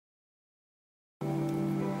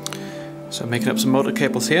So making up some motor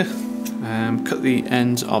cables here. Cut the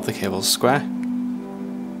ends of the cables square.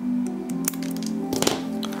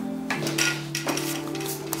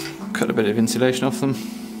 Cut a bit of insulation off them.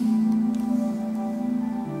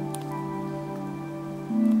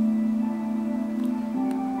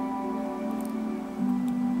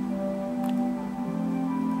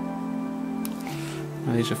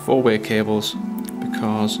 Now these are four-way cables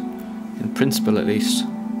because, in principle at least,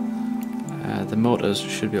 the motors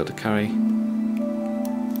should be able to carry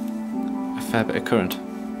a fair bit of current.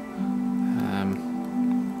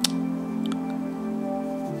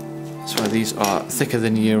 That's why these are thicker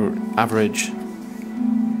than your average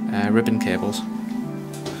ribbon cables.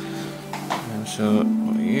 So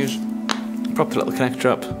what we use, prop the little connector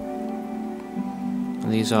up,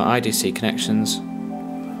 and these are IDC connections.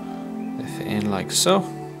 They fit in like so.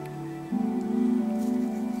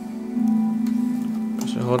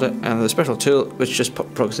 Hold it, and the special tool which just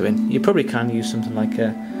plugs them in. You probably can use something like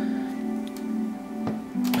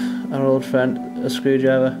our old friend, a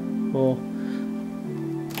screwdriver, or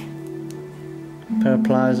a pair of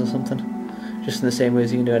pliers or something, just in the same way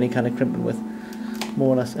as you can do any kind of crimping with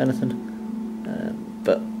more or less anything.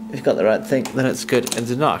 But if you've got the right thing, then it's good, and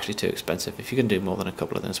they're not actually too expensive. If you can do more than a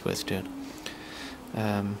couple of them, it's worth doing.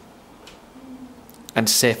 And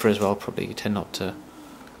safer as well, probably. You tend not to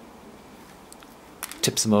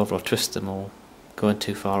tip them over or twist them or go in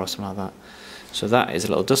too far or something like that. So that is a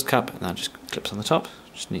little dust cap, and that just clips on the top,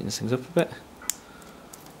 just neatens things up a bit.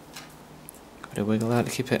 A bit of wiggle there to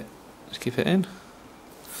keep it in.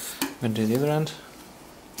 I'm going to do the other end.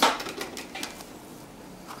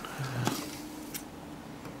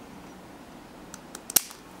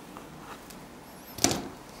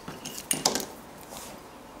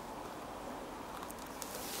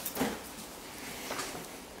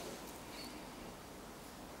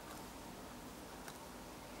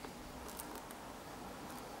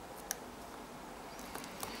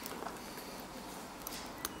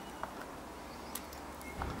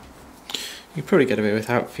 You probably get away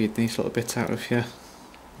without feeding these little bits out of here,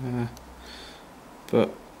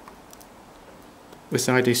 but with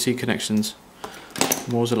the IDC connections,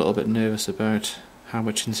 I'm always a little bit nervous about how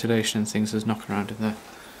much insulation and things there's knocking around in there.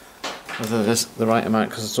 Whether there's the right amount,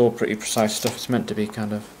 because it's all pretty precise stuff. It's meant to be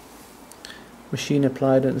kind of machine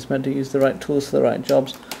applied, and it's meant to use the right tools for the right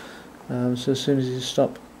jobs. So as soon as you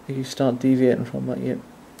start deviating from that, you're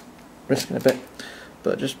risking a bit.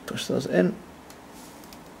 But just push those in.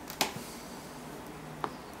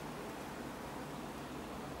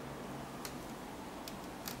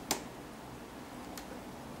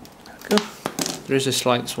 There is a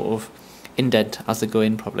slight sort of indent as they go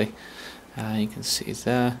in, probably. You can see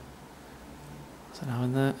there. So now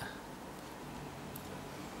in there.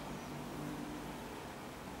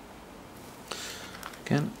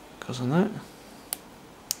 Again, goes on that.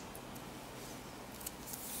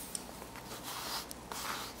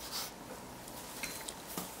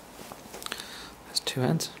 There's two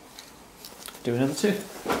ends. Do another two.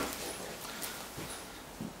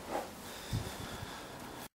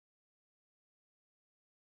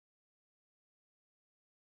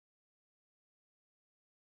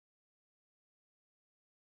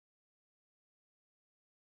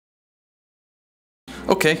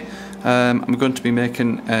 Okay, I'm going to be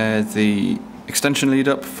making the extension lead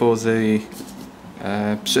up for the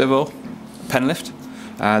servo pen lift.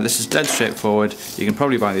 This is dead straightforward. You can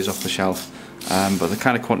probably buy these off the shelf, but the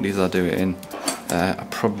kind of quantities I do it in are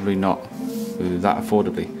probably not that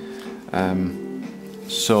affordably.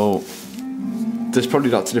 So there's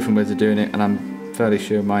probably lots of different ways of doing it, and I'm fairly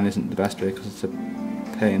sure mine isn't the best way because it's a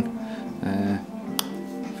pain.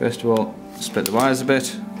 First of all, split the wires a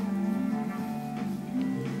bit.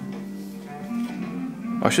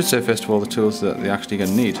 I should say first of all the tools that they're actually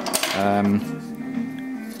going to need.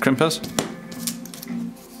 Crimpers,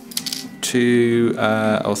 2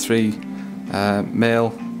 or 3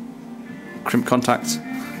 male crimp contacts,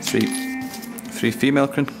 3 female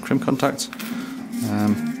crimp contacts, 2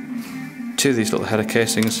 of these little header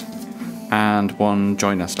casings, and 1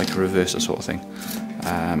 joiner, like a reverser sort of thing,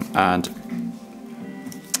 and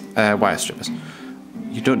wire strippers.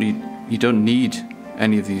 You don't need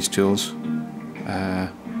any of these tools.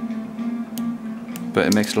 But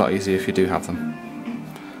it makes it a lot easier if you do have them.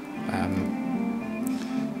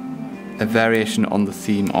 A variation on the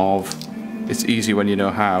theme of it's easy when you know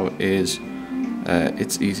how is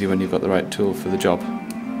it's easy when you've got the right tool for the job.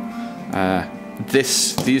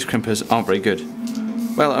 These crimpers aren't very good.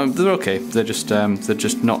 Well, they're okay. They're just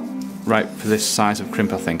not right for this size of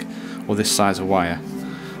crimp, I think, or this size of wire.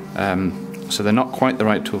 So they're not quite the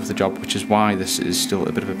right tool for the job, which is why this is still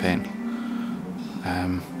a bit of a pain.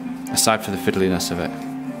 aside for the fiddliness of it.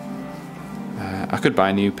 I could buy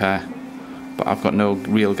a new pair, but I've got no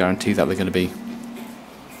real guarantee that they're going to be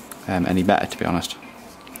any better, to be honest.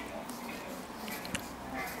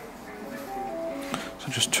 So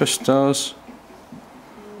just twist those.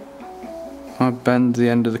 I bend the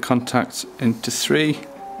end of the contacts into 3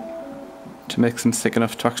 to make them thick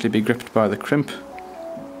enough to actually be gripped by the crimp. You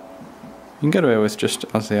can get away with just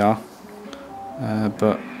as they are,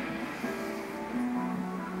 but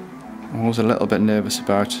I'm always a little bit nervous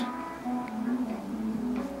about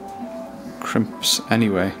crimps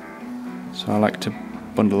anyway, so I like to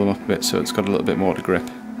bundle them up a bit so it's got a little bit more to grip.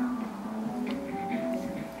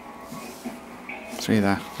 See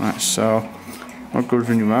there? Right, so what goes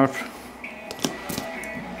in your mouth?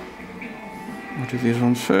 I'll do these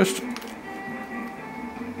ones first.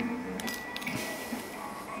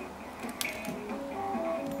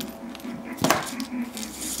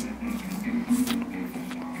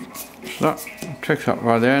 So that takes up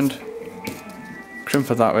by the end,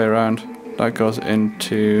 crimp it that way around, that goes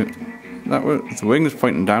into that way, the wings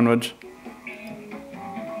pointing downwards.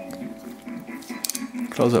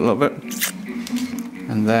 Close it a little bit,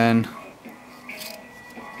 and then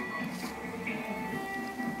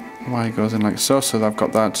wire goes in like so, so I've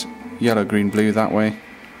got that yellow, green, blue that way.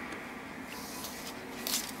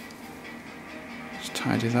 Just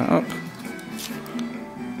tidy that up,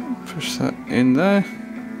 push that in there.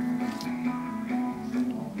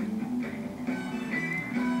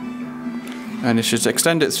 And you should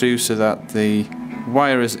extend it through so that the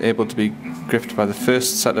wire is able to be gripped by the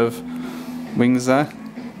first set of wings there.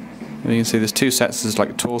 And you can see there's 2 sets, there's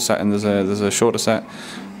like a tall set and there's a shorter set.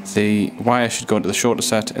 The wire should go into the shorter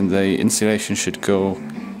set and the insulation should go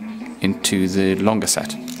into the longer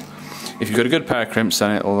set. If you've got a good pair of crimps,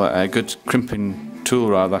 then it'll a good crimping tool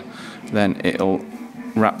rather, then it'll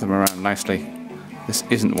wrap them around nicely. This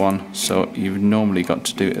isn't one, so you've normally got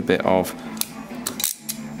to do a bit of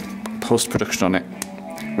post-production on it,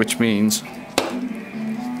 which means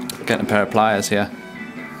getting a pair of pliers here,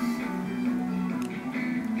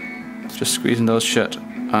 just squeezing those shut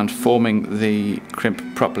and forming the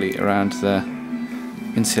crimp properly around the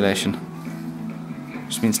insulation.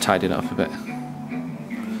 Just means tidying it up a bit.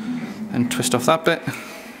 And twist off that bit.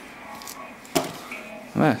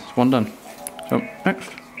 There, it's one done. So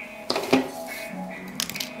next.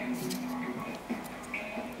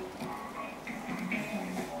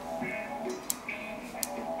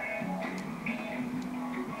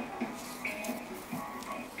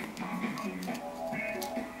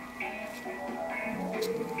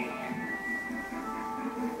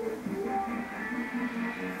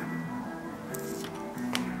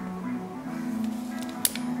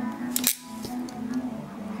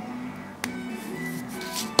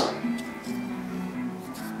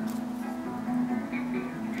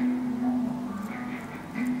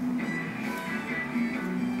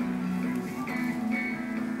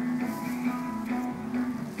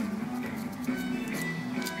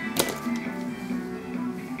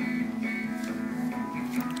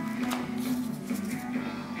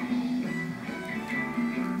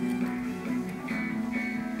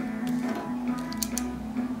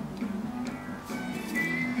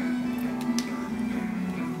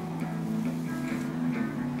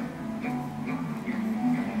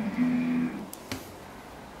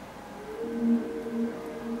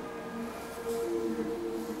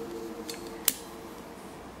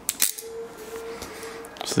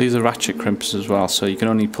 So these are ratchet crimps as well, so you can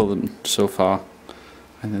only pull them so far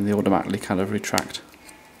and then they automatically kind of retract.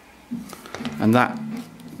 And that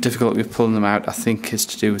difficulty with pulling them out, I think, is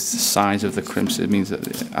to do with the size of the crimps. It means that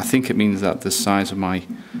it means that the size of the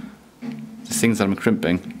things that I'm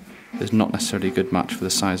crimping is not necessarily a good match for the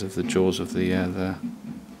size of the jaws of the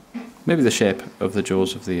maybe the shape of the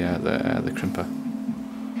jaws of the crimper.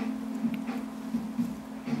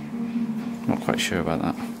 Not quite sure about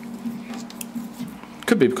that.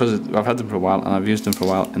 Could be because I've had them for a while and I've used them for a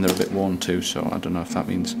while and they're a bit worn too, so I don't know if that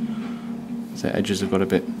means the edges have got a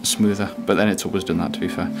bit smoother, but then it's always done that, to be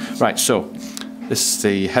fair. Right, so this is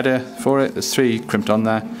the header for it. There's 3 crimped on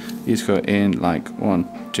there. These go in like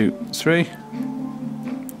 1, 2, 3.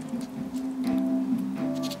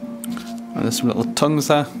 And there's some little tongues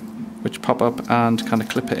there which pop up and kind of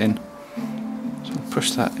clip it in. So I'll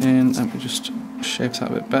push that in. Let me just shape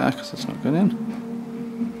that a bit better because it's not going in.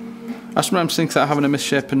 I sometimes think that having a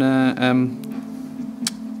misshapen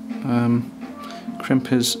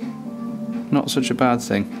crimp is not such a bad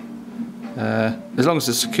thing, as long as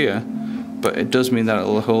it's secure, but it does mean that it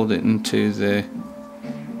will hold it into the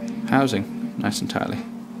housing nice and tightly.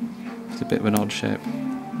 It's a bit of an odd shape.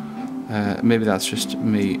 Maybe that's just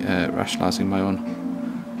me rationalising my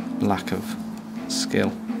own lack of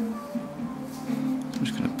skill. I'm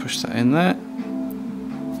just going to push that in there,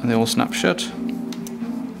 and they all snap shut.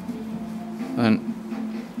 And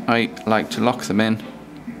I like to lock them in,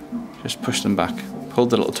 just push them back, pull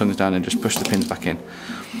the little tongues down and just push the pins back in.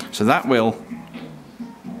 So that will,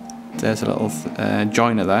 there's a little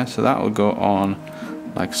joiner there, so that will go on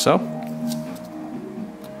like so.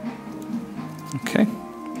 Okay,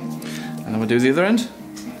 and then we'll do the other end.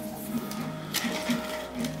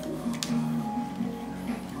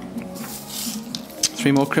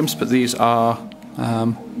 Three more crimps, but these are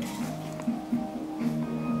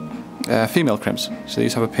female crimps. So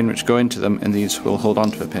these have a pin which go into them, and these will hold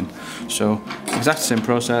on to a pin. So exact same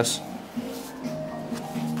process.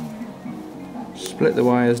 Split the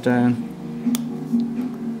wires down.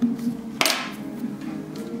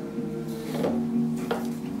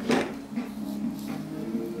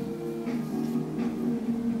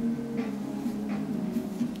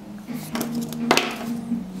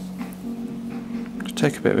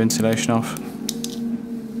 Take a bit of insulation off.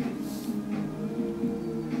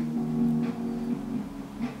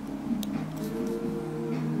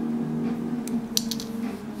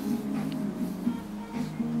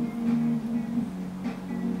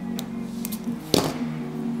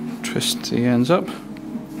 Twist the ends up.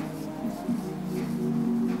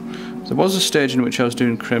 There was a stage in which I was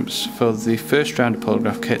doing crimps for the first round of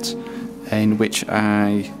Polargraph kits, in which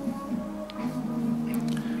I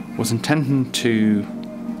was intending to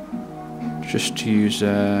just use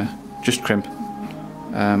just crimp,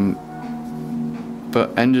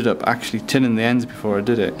 but ended up actually tinning the ends before I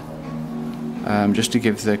did it, just to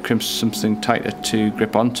give the crimps something tighter to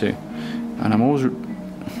grip onto. And I'm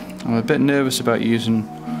a bit nervous about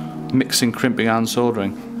mixing crimping and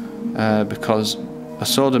soldering, because a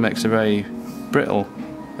solder makes a very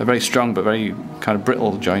strong but very kind of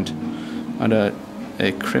brittle joint, and a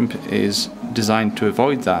crimp is designed to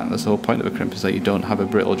avoid that. That's the whole point of a crimp, is that you don't have a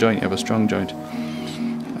brittle joint, you have a strong joint.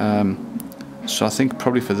 So I think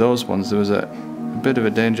probably for those ones there was a bit of a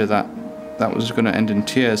danger that was going to end in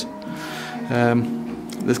tears.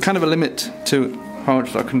 There's kind of a limit to how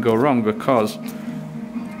much that can go wrong, because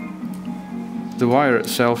the wire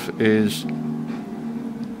itself is,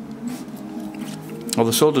 or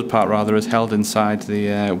the soldered part rather, is held inside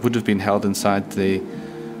the, would have been held inside the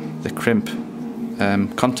crimp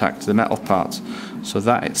contact, the metal parts, so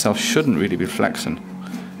that itself shouldn't really be flexing,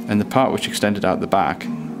 and the part which extended out the back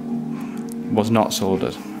was not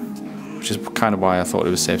soldered, which is kind of why I thought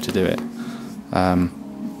it was safe to do it.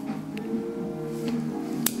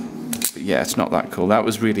 But yeah, it's not that cool. That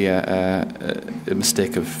was really a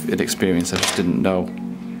mistake of inexperience. I just didn't know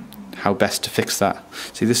how best to fix that.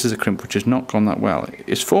 See, this is a crimp which has not gone that well.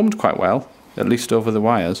 It's formed quite well, at least over the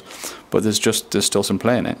wires, but there's still some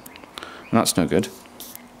play in it, and that's no good.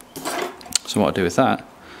 So what I do with that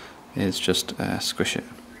is just squish it,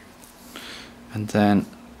 and then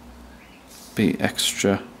be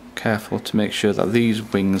extra careful to make sure that these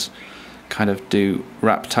wings kind of do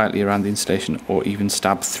wrap tightly around the insulation or even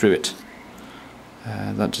stab through it.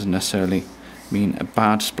 That doesn't necessarily mean a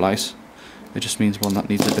bad splice, it just means one that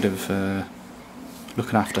needs a bit of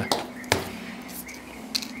looking after.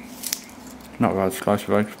 Not a bad splice,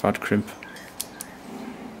 but bad crimp.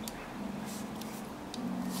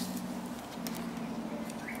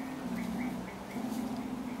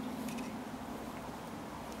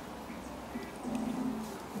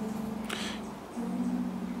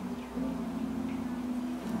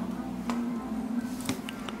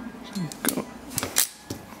 Go.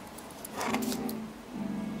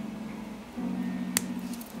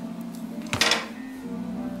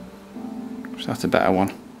 So that's a better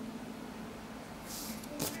one,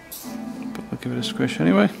 but we'll give it a squish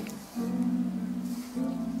anyway.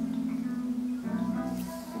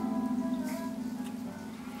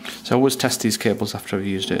 So I always test these cables after I've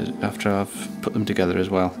used it, after I've put them together as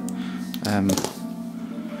well,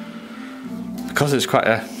 because it's quite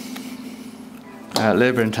a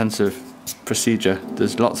labour intensive procedure.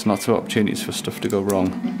 There's lots and lots of opportunities for stuff to go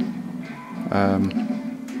wrong,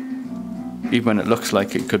 even when it looks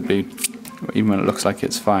like it could be, even when it looks like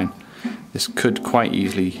it's fine. This could quite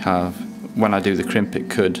easily have, when I do the crimp, it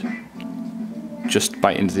could just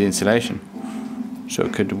bite into the insulation, so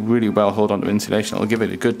it could really well hold onto insulation. It'll give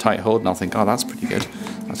it a good tight hold and I'll think, oh, that's pretty good,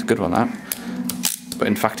 that's a good one, that. But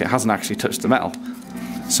in fact it hasn't actually touched the metal.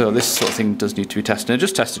 So this sort of thing does need to be tested. And I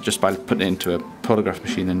just tested just by putting it into a Polargraph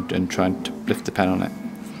machine and trying to lift the pen on it.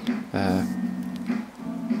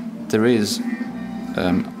 There is,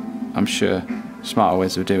 I'm sure, smarter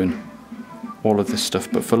ways of doing all of this stuff,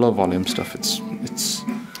 but for low volume stuff, it's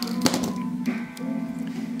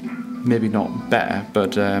maybe not better,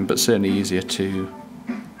 but certainly easier to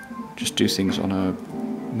just do things on a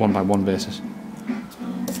one-by-one basis,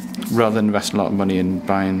 rather than investing a lot of money in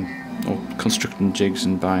buying or constructing jigs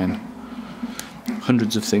and buying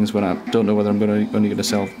hundreds of things when I don't know whether I'm only going to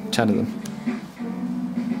sell 10 of them.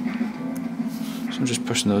 So I'm just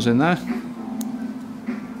pushing those in there.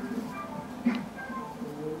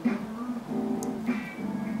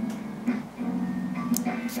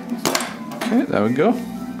 Okay, there we go.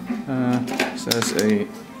 So there's a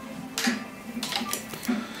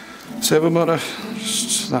servo motor,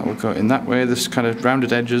 just that will go in that way. This kind of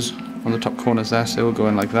rounded edges on the top corners there, so we'll go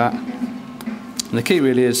in like that. And the key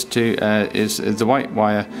really is is the white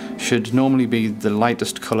wire should normally be the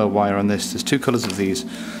lightest colour wire on this. There's two colours of these.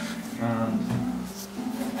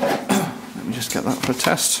 Let me just get that for a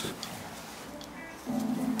test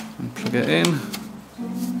and plug it in.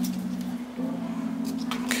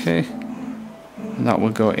 Okay, and that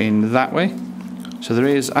will go in that way. So there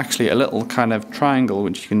is actually a little kind of triangle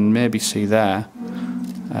which you can maybe see there,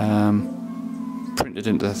 printed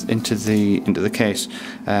into the case.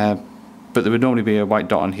 But there would normally be a white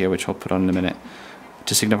dot on here, which I'll put on in a minute,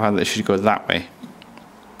 to signify that it should go that way.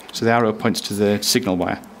 So the arrow points to the signal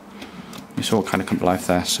wire. You saw it kind of come to life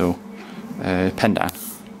there, so pen down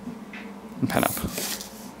and pen up.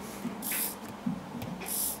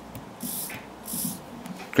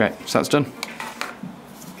 Great, so that's done.